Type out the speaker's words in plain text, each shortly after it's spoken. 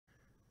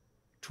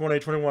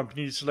2021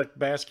 Panini Select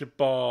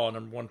Basketball,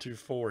 number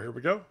 124. Here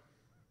we go.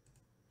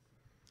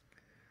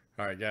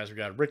 All right, guys, we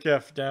got Rick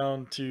F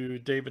down to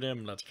David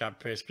M. Let's copy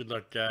paste. Good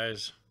luck,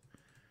 guys.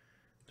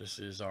 This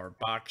is our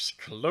box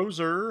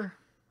closer.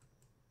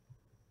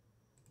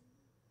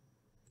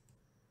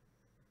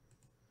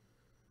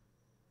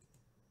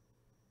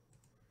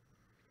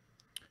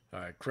 All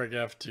right, Craig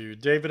F to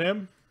David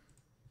M.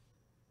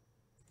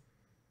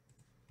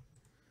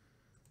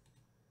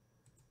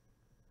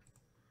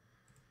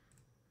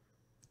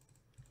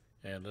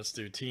 And let's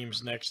do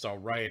teams next. All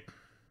right.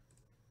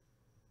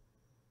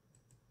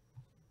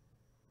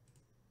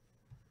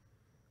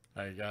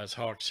 All right, guys.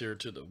 Hawks here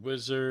to the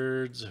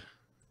Wizards.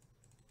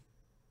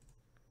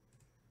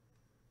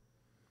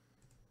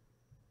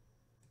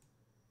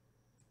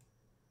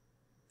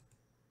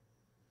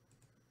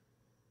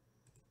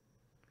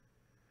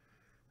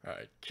 All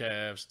right,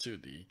 Cavs to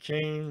the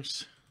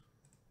Kings.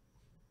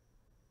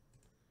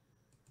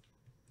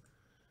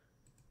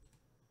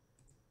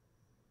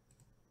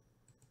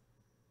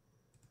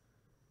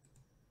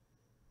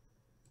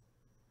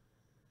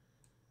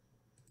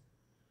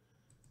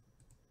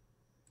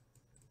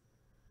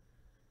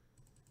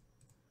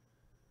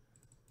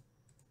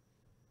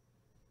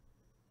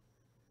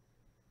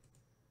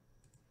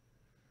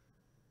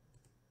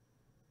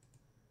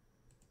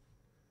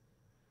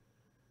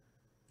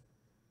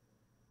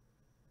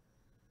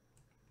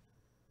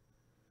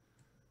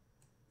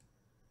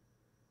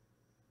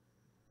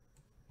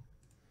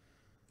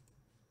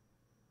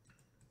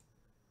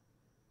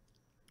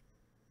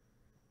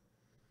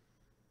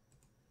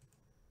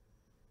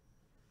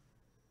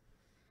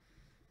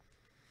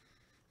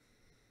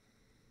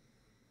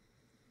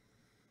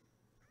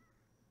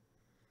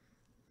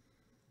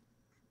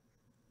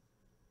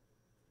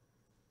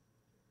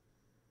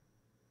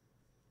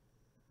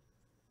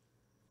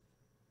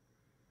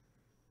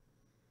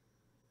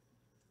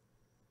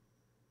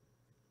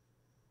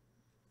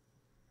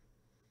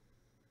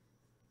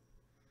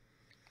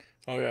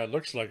 Oh, yeah, it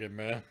looks like it,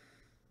 man.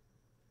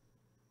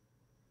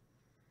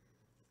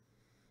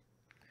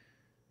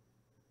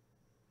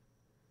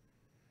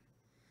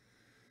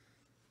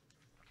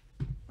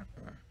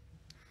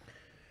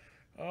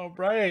 All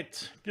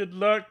right, good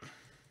luck.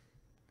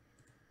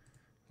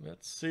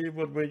 Let's see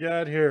what we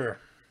got here.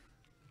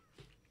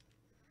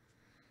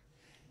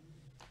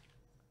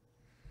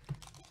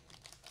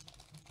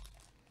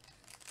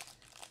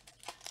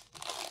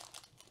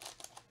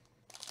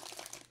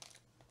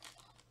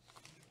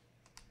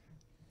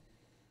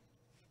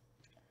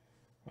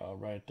 All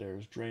right,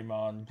 there's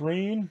Draymond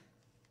Green.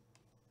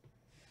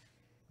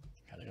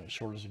 Gotta go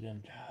shortest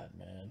again. God,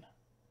 man.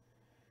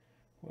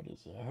 What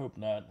is it? I hope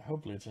not.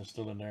 Hopefully it's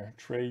still in there.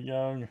 Trae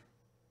Young.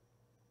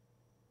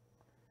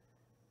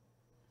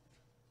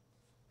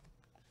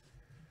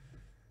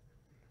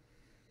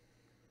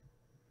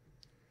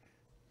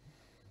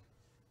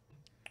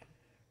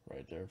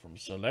 Right there from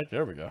Select.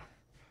 There we go.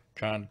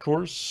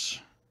 Concourse.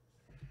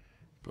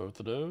 Both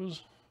of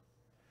those.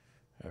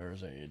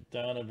 There's a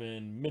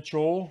Donovan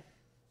Mitchell.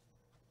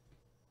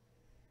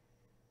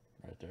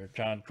 Right there.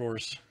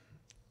 Concourse.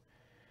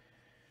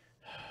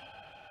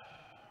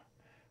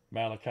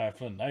 Malachi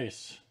Flynn,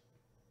 nice.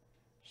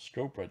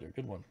 Scope right there,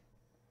 good one.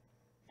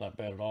 Not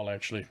bad at all,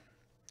 actually.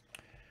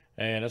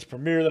 And that's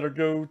Premier that'll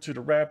go to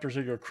the Raptors.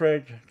 Here you go,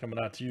 Craig. Coming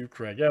out to you,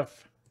 Craig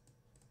F.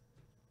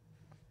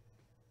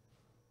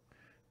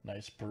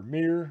 Nice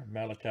Premier,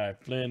 Malachi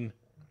Flynn.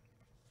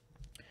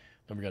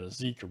 Then we got a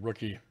Zeke, a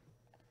rookie,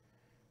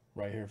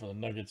 right here for the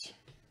Nuggets.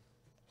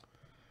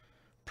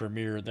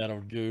 Premier,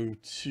 that'll go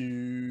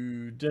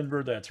to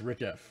Denver. That's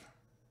Rick F.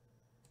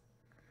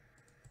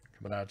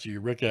 Coming out to you,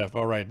 Rick F.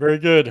 All right, very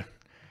good.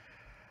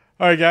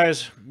 All right,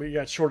 guys, we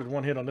got shorted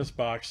one hit on this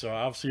box, so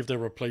I'll see if they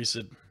replace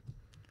it.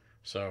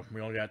 So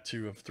we only got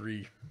 2 of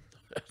 3.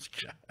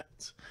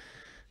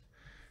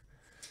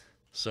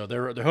 So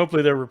they're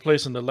hopefully they're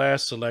replacing the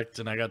last select,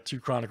 and I got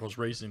 2 Chronicles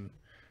Racing,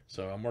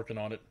 so I'm working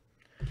on it.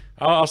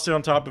 I'll stay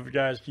on top of it,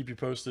 guys. Keep you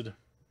posted.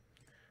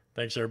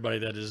 Thanks, everybody.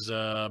 That is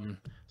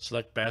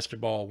Select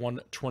Basketball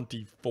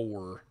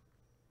 124.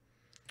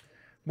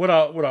 What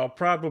I'll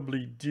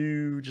probably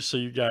do, just so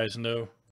you guys know,